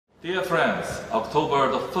Dear friends,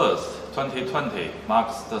 October the 1st, 2020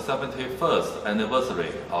 marks the 71st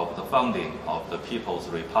anniversary of the founding of the People's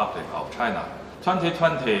Republic of China.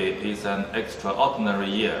 2020 is an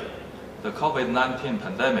extraordinary year. The Covid-19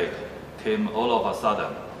 pandemic came all of a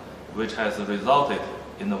sudden, which has resulted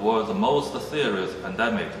in the world's most serious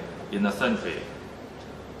pandemic in a century.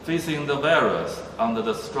 Facing the virus under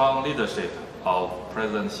the strong leadership of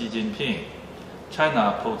President Xi Jinping,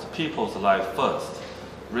 China puts people's life first,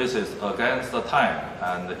 races against the time,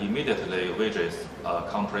 and immediately wages a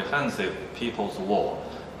comprehensive people's war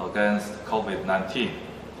against COVID-19.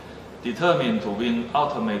 Determined to win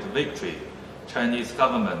ultimate victory, Chinese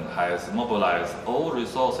government has mobilized all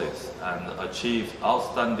resources and achieved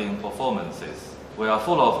outstanding performances. We are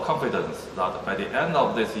full of confidence that by the end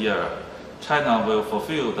of this year, China will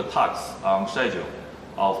fulfill the tasks on schedule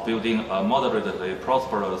of building a moderately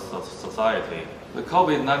prosperous society. The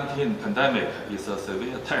COVID-19 pandemic is a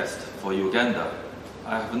severe test for Uganda.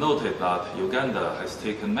 I have noted that Uganda has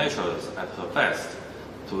taken measures at her best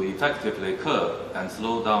to effectively curb and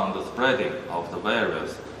slow down the spreading of the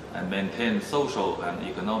virus and maintain social and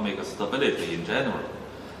economic stability in general.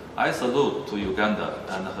 I salute to Uganda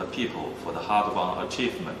and her people for the hard-won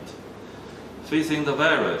achievement. Facing the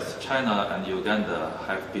virus, China and Uganda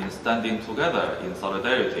have been standing together in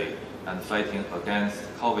solidarity and fighting against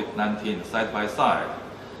COVID-19 side by side.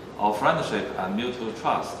 Our friendship and mutual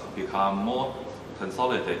trust become more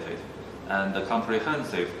consolidated, and the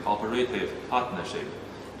comprehensive cooperative partnership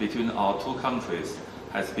between our two countries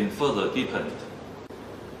has been further deepened.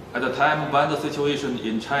 At the time when the situation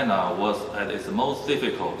in China was at its most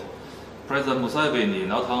difficult, President Museveni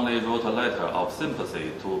not only wrote a letter of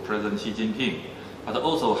sympathy to President Xi Jinping, but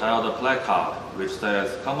also held a placard which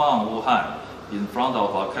says, "Come on, Wuhan," in front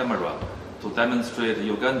of a camera to demonstrate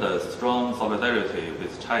Uganda's strong solidarity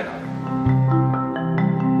with China.